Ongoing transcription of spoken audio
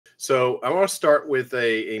So I want to start with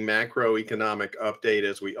a macroeconomic update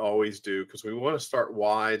as we always do, because we want to start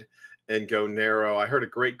wide and go narrow. I heard a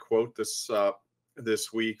great quote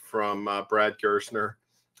this week from Brad Gerstner,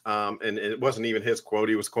 and it wasn't even his quote.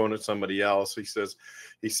 He was quoting somebody else. He says,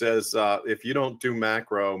 if you don't do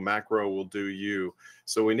macro, macro will do you.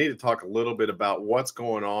 So we need to talk a little bit about what's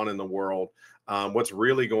going on in the world, what's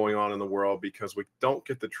really going on in the world, because we don't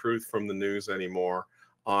get the truth from the news anymore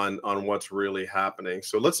on what's really happening.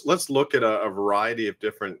 So let's look at a variety of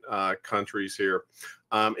different countries here.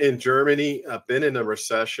 In Germany, been in a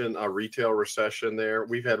recession, a retail recession there.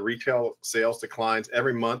 We've had retail sales declines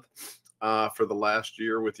every month for the last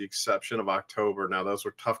year, with the exception of October. Now, those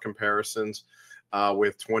were tough comparisons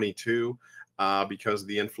with 22 because of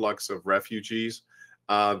the influx of refugees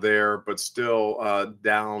there, but still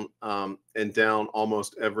down and down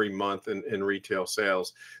almost every month in retail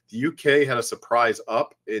sales. The UK had a surprise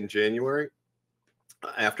up in January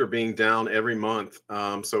after being down every month.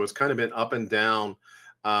 So it's kind of been up and down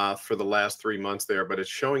for the last 3 months there, but it's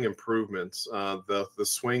showing improvements. The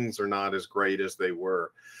swings are not as great as they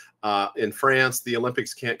were. In France, the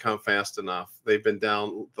Olympics can't come fast enough. They've been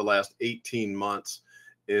down the last 18 months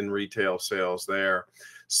in retail sales there.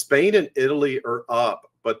 Spain and Italy are up,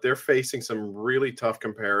 but they're facing some really tough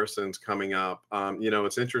comparisons coming up.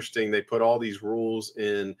 It's interesting. They put all these rules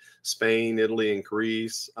in Spain, Italy, and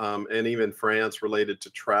Greece, and even France related to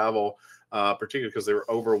travel, particularly because they were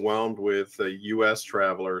overwhelmed with U.S.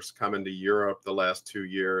 travelers coming to Europe the last 2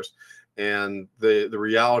 years. And the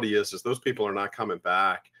reality is those people are not coming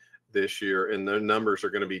back this year, and their numbers are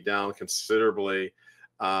going to be down considerably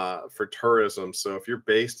for tourism. So if you're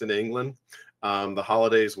based in England, the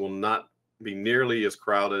holidays will not be nearly as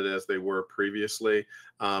crowded as they were previously,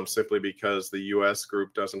 simply because the U.S.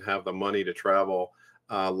 group doesn't have the money to travel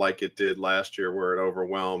like it did last year, where it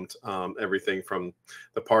overwhelmed everything from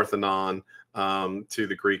the Parthenon to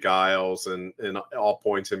the Greek Isles and all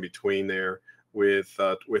points in between there with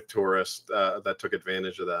tourists that took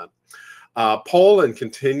advantage of that. Poland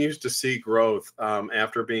continues to see growth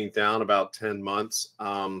after being down about 10 months.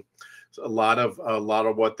 So a lot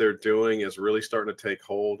of what they're doing is really starting to take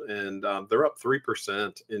hold, and they're up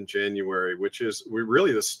 3% in January, which is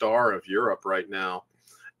really the star of Europe right now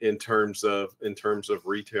in terms of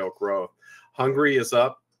retail growth. Hungary is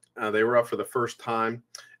up. They were up for the first time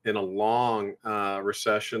in a long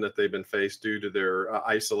recession that they've been faced due to their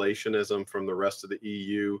isolationism from the rest of the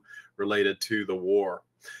EU related to the war.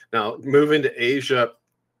 Now, moving to Asia,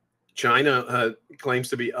 China claims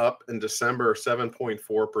to be up in December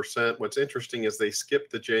 7.4%. What's interesting is they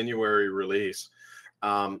skipped the January release.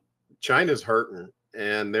 China's hurting,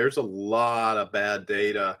 and there's a lot of bad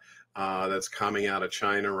data that's coming out of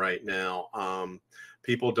China right now.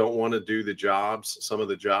 People don't want to do the jobs, some of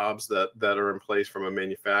the jobs that are in place from a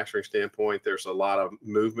manufacturing standpoint. There's a lot of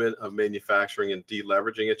movement of manufacturing and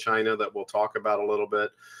deleveraging at China that we'll talk about a little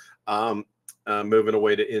bit, moving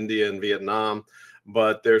away to India and Vietnam.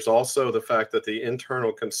 But there's also the fact that the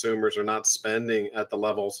internal consumers are not spending at the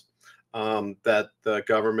levels that the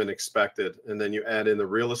government expected. And then you add in the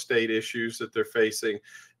real estate issues that they're facing,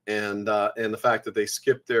 and the fact that they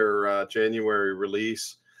skipped their January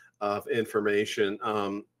release of information.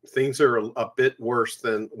 Things are a bit worse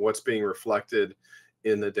than what's being reflected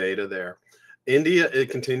in the data there. India,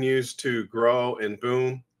 it continues to grow and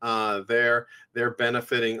boom. They're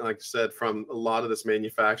benefiting, like I said, from a lot of this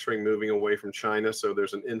manufacturing moving away from China. So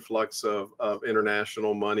there's an influx of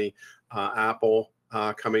international money. Apple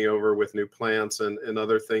coming over with new plants and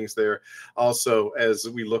other things there. Also, as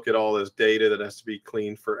we look at all this data that has to be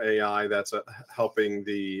cleaned for AI, that's helping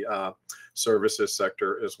the services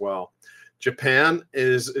sector as well. Japan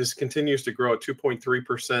continues to grow at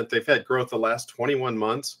 2.3%. They've had growth the last 21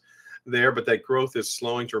 months there, but that growth is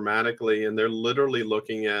slowing dramatically, and they're literally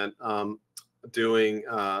looking at doing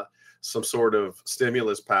some sort of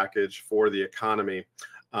stimulus package for the economy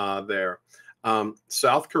there.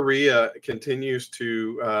 South Korea continues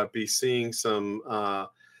to be seeing some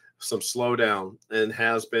slowdown, and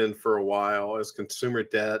has been for a while, as consumer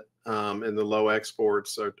debt and the low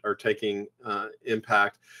exports are taking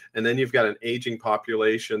impact. And then you've got an aging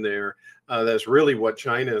population there. That's really what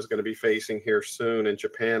China is going to be facing here soon, and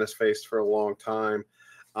Japan has faced for a long time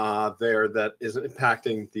there, that is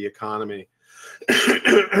impacting the economy.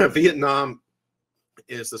 Vietnam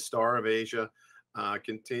is the star of Asia,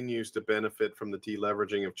 continues to benefit from the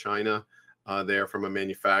deleveraging of China there from a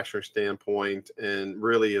manufacturing standpoint, and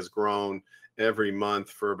really has grown every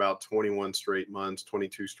month for about 21 straight months,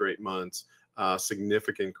 22 straight months,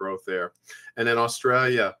 significant growth there. And then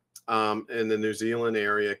Australia and the New Zealand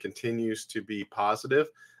area continues to be positive.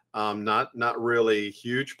 Not really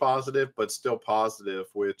huge positive, but still positive,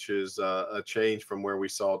 which is a change from where we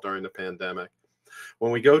saw during the pandemic.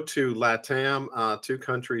 When we go to LATAM, two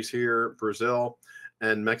countries here, Brazil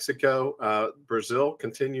and Mexico. Brazil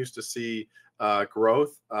continues to see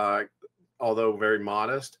growth, although very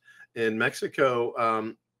modest. In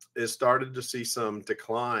Mexico, is started to see some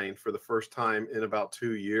decline for the first time in about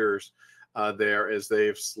 2 years there, as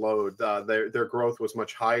they've slowed. Their growth was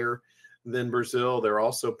much higher than Brazil. They're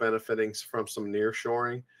also benefiting from some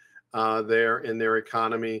nearshoring there in their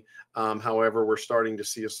economy. However, we're starting to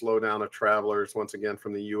see a slowdown of travelers once again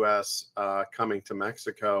from the U.S. Coming to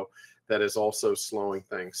Mexico. That is also slowing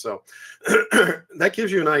things. So that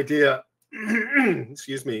gives you an idea,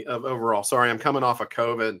 excuse me, of overall. Sorry, I'm coming off of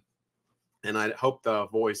COVID, and I hope the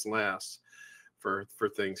voice lasts for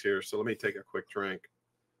things here. So let me take a quick drink.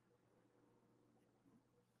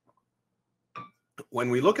 When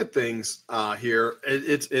we look at things here,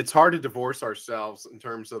 it's hard to divorce ourselves in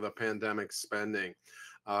terms of the pandemic spending.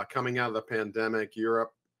 Coming out of the pandemic,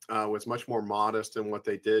 Europe was much more modest in what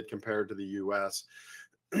they did compared to the U.S.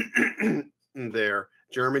 There,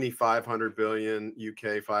 Germany 500 billion,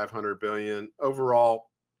 UK 500 billion. Overall,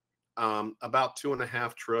 about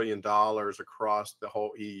 $2.5 trillion across the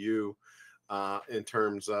whole EU in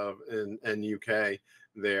terms of, and UK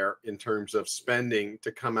there in terms of spending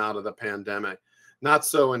to come out of the pandemic. Not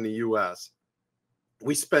so in the US.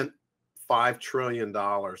 We spent $5 trillion,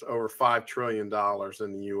 over $5 trillion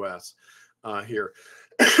in the US here.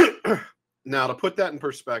 Now, to put that in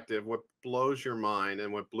perspective, what blows your mind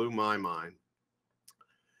and what blew my mind,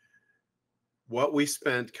 what we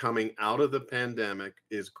spent coming out of the pandemic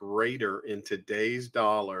is greater in today's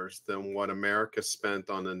dollars than what America spent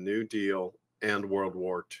on the New Deal and World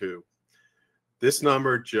War II. This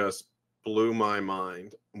number just blew my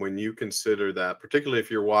mind when you consider that, particularly if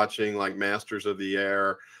you're watching like Masters of the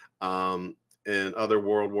Air and other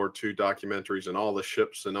World War II documentaries and all the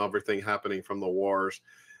ships and everything happening from the wars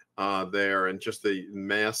there, and just the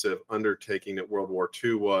massive undertaking that World War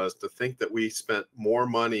II was. To think that we spent more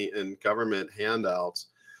money in government handouts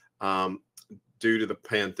due to the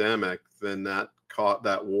pandemic than that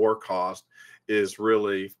war cost is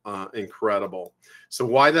really incredible. So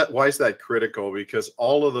why is that critical? Because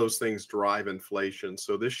all of those things drive inflation.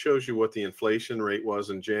 So this shows you what the inflation rate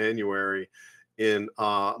was in January in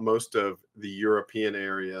most of the European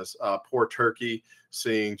areas. Poor Turkey,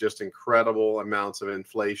 seeing just incredible amounts of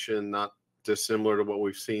inflation, not dissimilar to what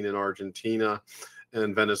we've seen in Argentina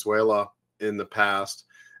and Venezuela in the past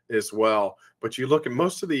as well. But you look at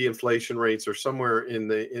most of the inflation rates are somewhere in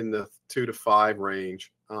the 2 to 5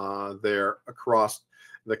 range there across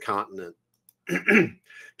the continent.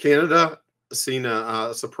 Canada seen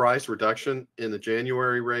a surprise reduction in the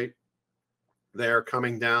January rate. They're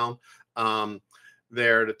coming down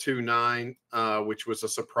there to 2.9, which was a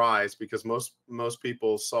surprise because most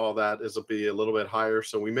people saw that as be a little bit higher.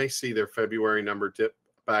 So we may see their February number dip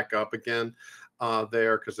back up again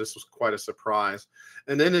there, because this was quite a surprise.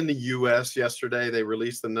 And then in the U.S. yesterday, they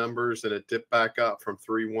released the numbers and it dipped back up from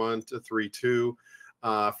 3.1 to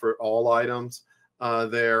 3.2 for all items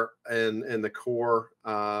there, and the core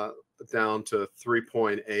down to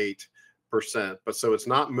 3.8%. But so it's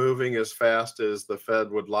not moving as fast as the Fed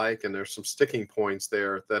would like, and there's some sticking points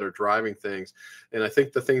there that are driving things. And I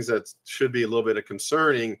think the things that should be a little bit of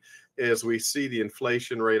concerning is we see the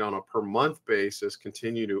inflation rate on a per month basis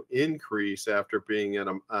continue to increase after being at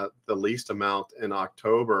the least amount in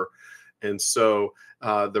October. And so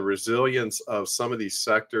the resilience of some of these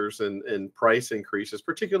sectors and price increases,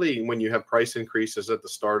 particularly when you have price increases at the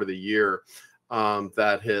start of the year,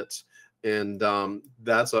 that hits. And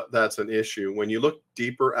that's an issue. When you look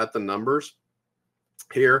deeper at the numbers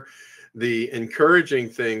here, the encouraging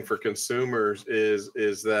thing for consumers is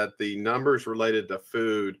that the numbers related to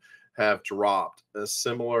food have dropped. A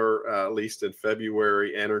similar, at least in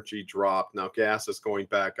February, energy dropped. Now gas is going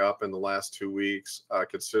back up in the last 2 weeks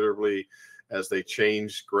considerably as they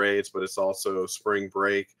change grades, but it's also spring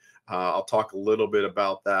break. I'll talk a little bit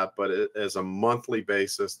about that, but as a monthly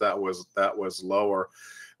basis, that was lower.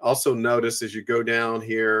 Also notice as you go down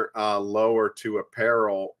here lower to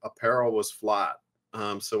apparel was flat.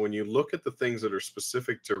 So when you look at the things that are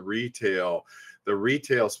specific to retail, the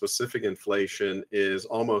retail specific inflation is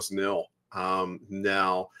almost nil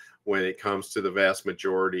now when it comes to the vast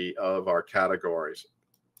majority of our categories.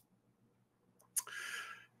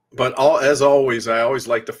 But as always, I always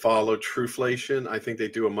like to follow Truflation. I think they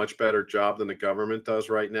do a much better job than the government does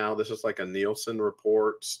right now. This is like a Nielsen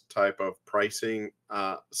reports type of pricing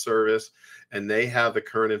service, and they have the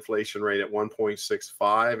current inflation rate at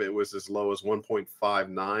 1.65. It was as low as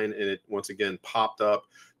 1.59, and it once again popped up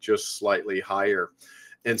just slightly higher.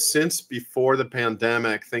 And since before the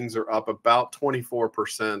pandemic, things are up about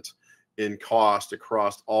 24% in cost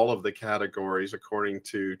across all of the categories, according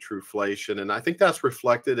to Truflation. And I think that's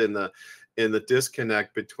reflected in the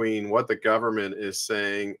disconnect between what the government is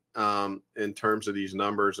saying in terms of these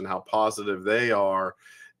numbers and how positive they are.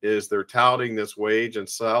 Is they're touting this wage and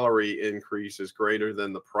salary increase is greater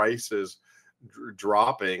than the prices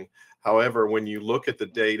dropping. However, when you look at the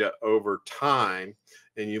data over time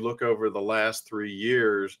and you look over the last 3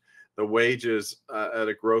 years, the wages at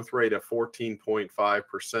a growth rate of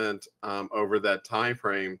 14.5% over that time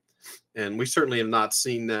frame, and we certainly have not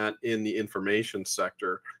seen that in the information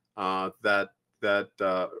sector. That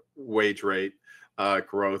wage rate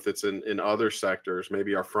growth. It's in other sectors,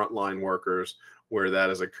 maybe our frontline workers, where that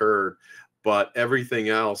has occurred. But everything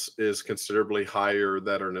else is considerably higher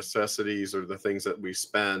that are necessities or the things that we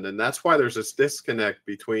spend. And that's why there's this disconnect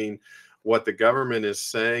between what the government is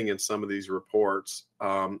saying in some of these reports,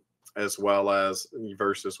 as well as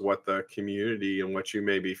versus what the community and what you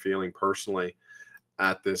may be feeling personally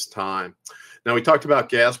at this time. Now, we talked about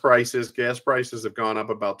gas prices. Gas prices have gone up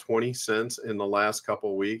about 20 cents in the last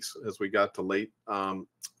couple of weeks as we got to late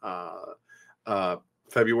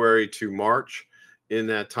February to March in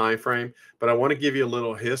that time frame. But I want to give you a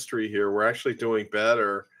little history here. We're actually doing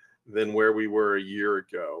better than where we were a year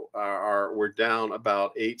ago. We're down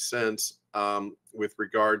about 8 cents with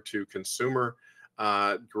regard to consumer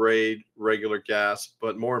grade regular gas,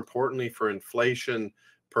 but more importantly, for inflation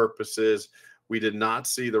purposes, we did not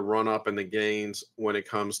see the run up in the gains when it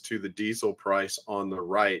comes to the diesel price on the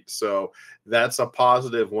right. So that's a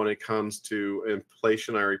positive when it comes to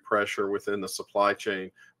inflationary pressure within the supply chain.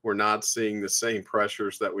 We're not seeing the same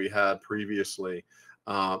pressures that we had previously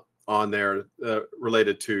on there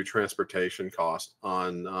related to transportation cost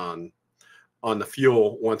on the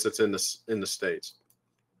fuel once it's in the States.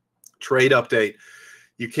 Trade update.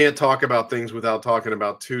 You can't talk about things without talking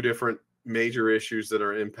about two different major issues that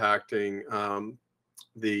are impacting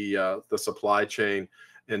the supply chain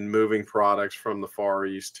and moving products from the Far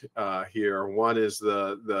East here. One is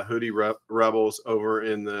the Houthi rebels over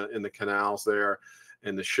in the canals there,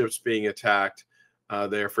 and the ships being attacked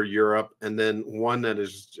there for Europe. And then one that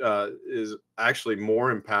is actually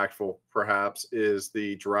more impactful, perhaps, is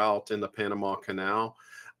the drought in the Panama Canal,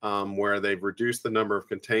 where they've reduced the number of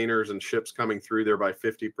containers and ships coming through there by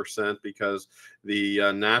 50% because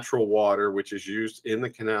the natural water, which is used in the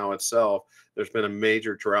canal itself, there's been a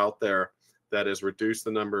major drought there that has reduced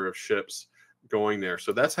the number of ships going there.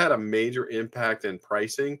 So that's had a major impact in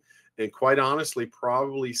pricing, and quite honestly,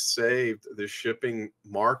 probably saved the shipping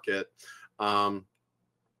market from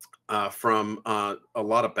a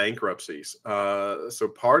lot of bankruptcies. So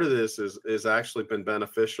part of this is actually been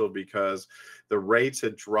beneficial because the rates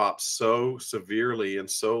had dropped so severely and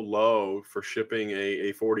so low for shipping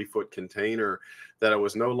a 40-foot container that it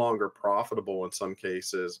was no longer profitable in some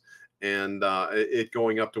cases. And it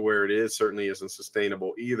going up to where it is certainly isn't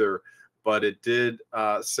sustainable either. But it did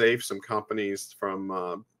save some companies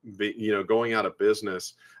from going out of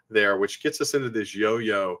business there, which gets us into this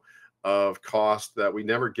yo-yo of cost that we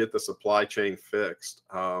never get the supply chain fixed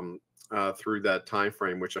through that time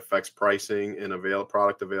frame, which affects pricing and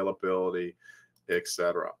product availability,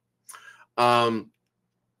 etc. When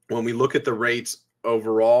we look at the rates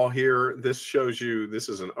overall here, this shows you this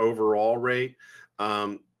is an overall rate.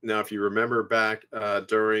 Now, if you remember back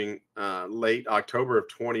during late October of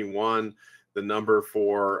 21, the number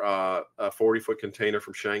for a 40-foot container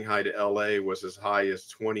from Shanghai to LA was as high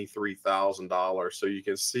as $23,000. So you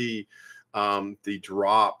can see the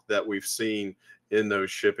drop that we've seen in those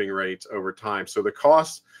shipping rates over time. So the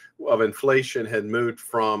cost of inflation had moved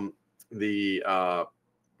from the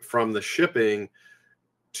shipping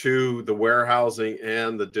to the warehousing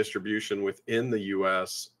and the distribution within the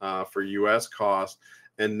U.S. For U.S. costs,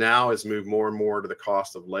 and now has moved more and more to the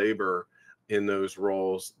cost of labor in those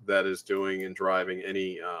roles that is doing and driving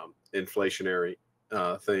any inflationary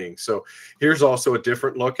thing. So here's also a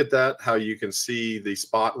different look at that, how you can see the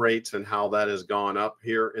spot rates and how that has gone up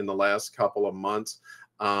here in the last couple of months.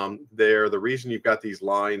 The reason you've got these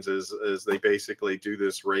lines is they basically do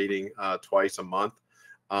this rating twice a month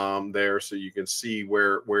there, so you can see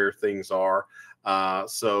where things are.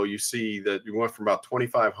 So you see that you went from about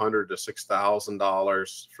 $2,500 to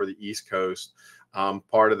 $6,000 for the East Coast.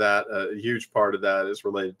 Part of that, a huge part of that, is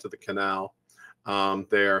related to the canal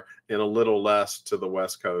there, and a little less to the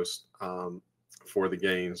West Coast for the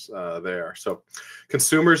gains there. So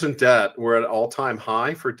consumers in debt, we're at an all-time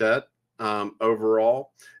high for debt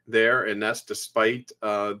overall there, and that's despite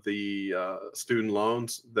the student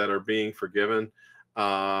loans that are being forgiven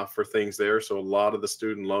for things there. So a lot of the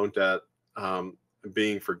student loan debt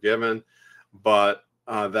being forgiven, but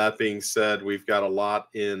that being said, we've got a lot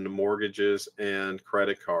in mortgages and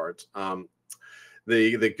credit cards.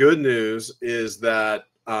 The good news is that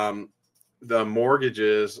the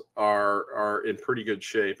mortgages are in pretty good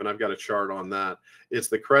shape, and I've got a chart on that. It's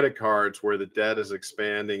the credit cards where the debt is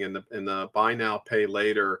expanding, and the buy now, pay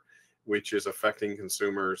later, which is affecting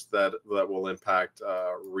consumers, that will impact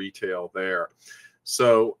retail there.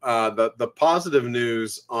 So the positive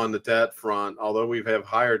news on the debt front, although we have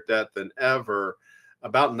higher debt than ever,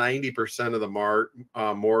 about 90% of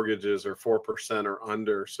the mortgages are 4% or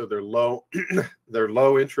under. So they're low, they're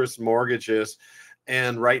low interest mortgages.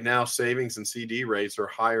 And right now, savings and CD rates are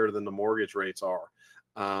higher than the mortgage rates are.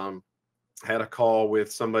 Had a call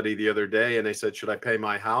with somebody the other day, and they said, "Should I pay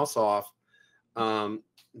my house off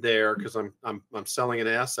there because I'm selling an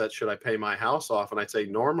asset? Should I pay my house off?" And I'd say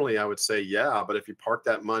normally I would say yeah, but if you park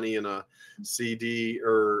that money in a CD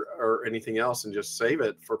or anything else and just save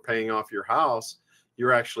it for paying off your house,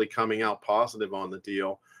 you're actually coming out positive on the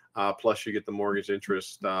deal. Plus, you get the mortgage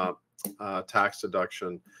interest tax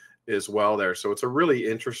deduction as well there. So it's a really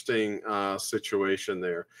interesting situation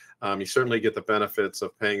there. You certainly get the benefits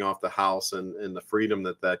of paying off the house and the freedom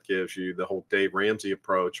that gives you, the whole Dave Ramsey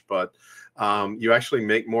approach, but you actually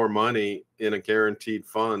make more money in a guaranteed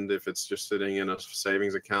fund if it's just sitting in a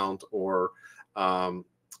savings account or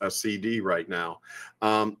a CD right now.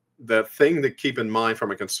 The thing to keep in mind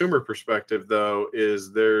from a consumer perspective, though,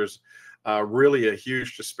 is there's really a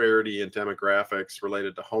huge disparity in demographics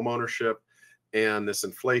related to homeownership. And this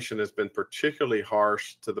inflation has been particularly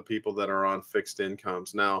harsh to the people that are on fixed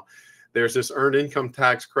incomes. Now, there's this earned income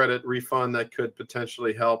tax credit refund that could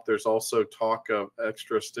potentially help. There's also talk of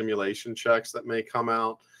extra stimulation checks that may come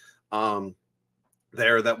out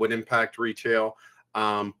there that would impact retail.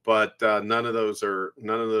 But none of those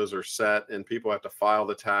are set, and people have to file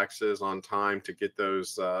the taxes on time to get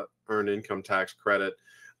those earned income tax credit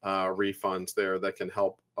refunds there that can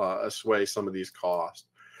help assuage some of these costs.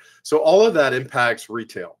 So all of that impacts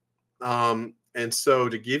retail. And so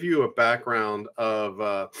to give you a background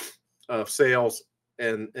of sales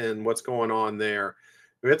and what's going on there,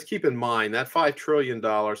 we have to keep in mind that $5 trillion,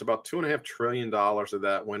 about $2.5 trillion of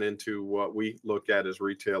that went into what we look at as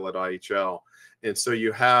retail at IHL. And so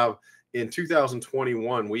you have, in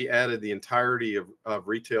 2021, we added the entirety of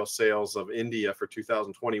retail sales of India for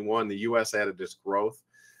 2021. The US added this growth.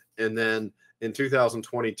 And then in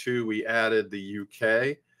 2022, we added the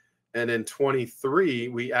UK. And in 23,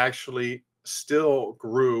 we actually still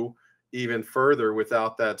grew even further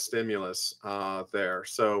without that stimulus there.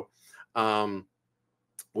 So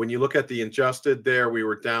when you look at the adjusted there, we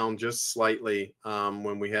were down just slightly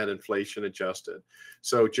when we had inflation adjusted.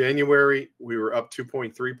 So January, we were up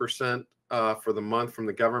 2.3% for the month from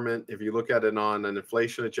the government. If you look at it on an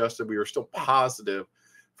inflation adjusted, we were still positive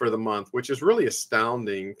for the month, which is really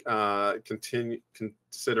astounding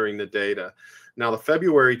considering the data. Now, the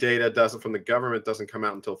February data from the government doesn't come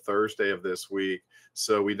out until Thursday of this week,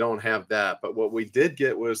 so we don't have that. But what we did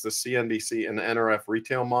get was the CNBC and the NRF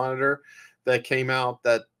Retail Monitor that came out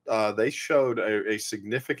that they showed a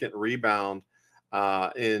significant rebound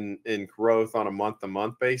in growth on a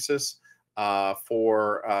month-to-month basis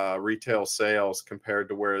for retail sales compared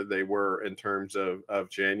to where they were in terms of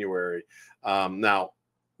January. Now,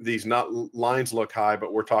 these lines look high,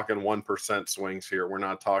 but we're talking 1% swings here. We're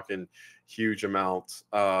not talking huge amounts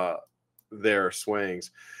there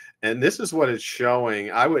swings. And this is what it's showing.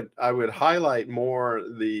 I would highlight more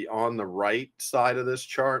the on the right side of this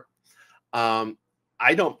chart. I'm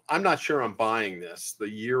not sure I'm buying this. The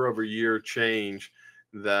year over year change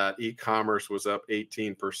that e-commerce was up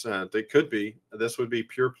 18%. It could be. This would be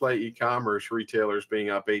pure play e-commerce retailers being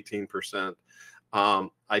up 18%.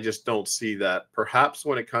 I just don't see that. Perhaps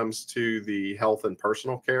when it comes to the health and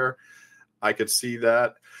personal care, I could see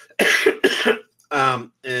that.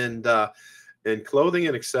 And clothing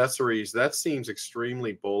and accessories, that seems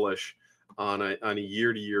extremely bullish on a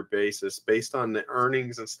year-to-year basis based on the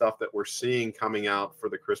earnings and stuff that we're seeing coming out for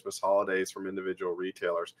the Christmas holidays from individual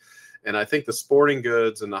retailers. And I think the sporting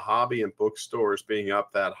goods and the hobby and bookstores being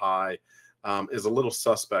up that high is a little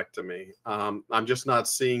suspect to me. I'm just not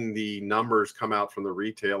seeing the numbers come out from the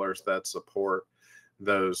retailers that support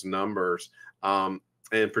those numbers.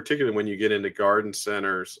 and particularly when you get into garden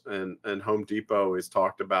centers, and Home Depot has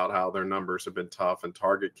talked about how their numbers have been tough, and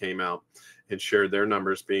Target came out and shared their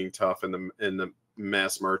numbers being tough in the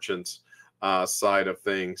mass merchants side of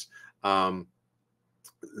things.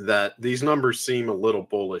 That these numbers seem a little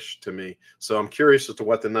bullish to me. So I'm curious as to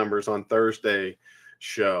what the numbers on Thursday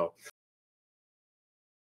show.